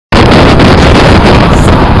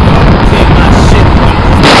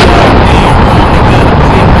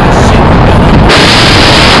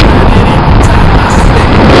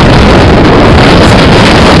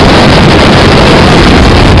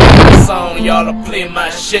y'all to play my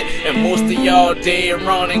shit. And most of y'all dead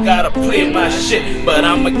wrong and gotta play my shit. But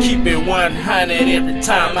I'ma keep it 100 every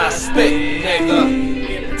time I spit,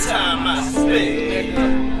 nigga. Every time I spit,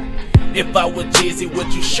 nigga. If I was Jay-Z,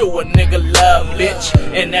 would you show a nigga love, bitch?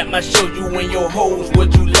 And that might show you in your hoes,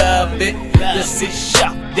 would you love it? This is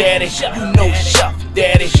Shuff Daddaye, you know Shuff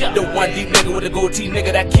Daddaye. The one deep nigga with a goatee,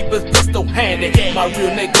 nigga that keep his pistol handy. My real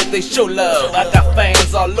niggas, they show love. I got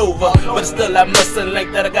fans all over, but still I mustn't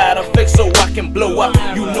link that I gotta fix so I can blow up.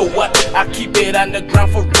 You know what? I keep it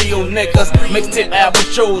underground for real niggas. Mixtape album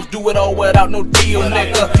shows, do it all without no deal,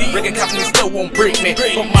 nigga. Record companies still won't break me,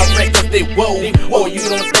 but my records they whoa. Oh, you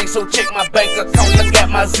don't think so? Check my bank account, look at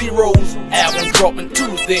my zeros. Album dropping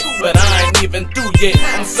Tuesday, but I ain't even through yet.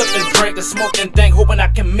 I'm sipping, drinking, smoking, dang, hoping I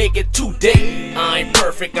can make it today. I ain't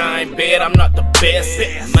perfect, I ain't bad, I'm not the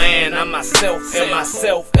best. Man, I'm myself, and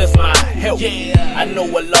myself is my help. I know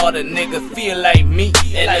a lot of niggas feel like me,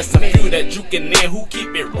 and there's a few that you can name who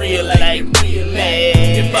keep it real like me.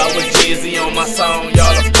 Man, if I was Jay-Z on my song,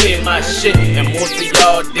 y'all to play my shit. And most of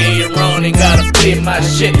y'all dead wrong and gotta play my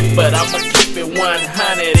shit. But I'ma keep it 100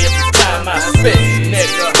 every time I spit,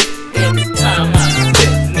 nigga. Every time I spit,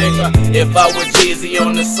 nigga. If I was Jay-Z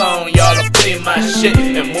on the song, y'all to play my shit.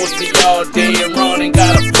 And most of y'all dead wrong and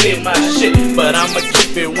gotta play my shit. But I'ma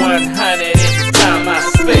keep it 100 every time I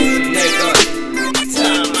spit, nigga. Every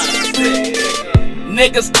time I spit, nigga.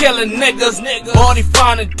 Niggas killing niggas, body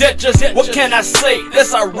finding ditches. What can I say?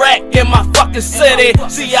 It's a wreck in my fucking city.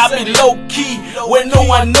 See, I be low key where no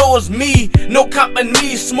one knows me. No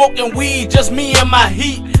company, smoking weed, just me and my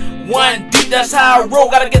heat. One deep, that's how I roll,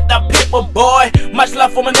 gotta get that paper, boy. Much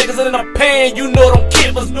love for my niggas in the pain, you know them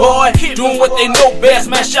keepers, boy. Doing what they know best,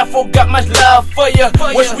 man, Shuffle got much love for ya.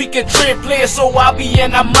 Wish we could trade players so I'll be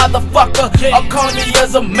in a motherfucker. Economy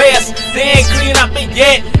is a mess, they ain't clean up it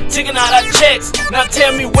yet. Taking out our checks, now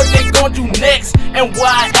tell me what they gon' do next. And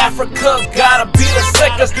why Africa gotta be the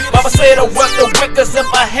sickest. Baba said the work the wickers,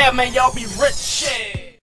 if I had, man, y'all be rich, shit.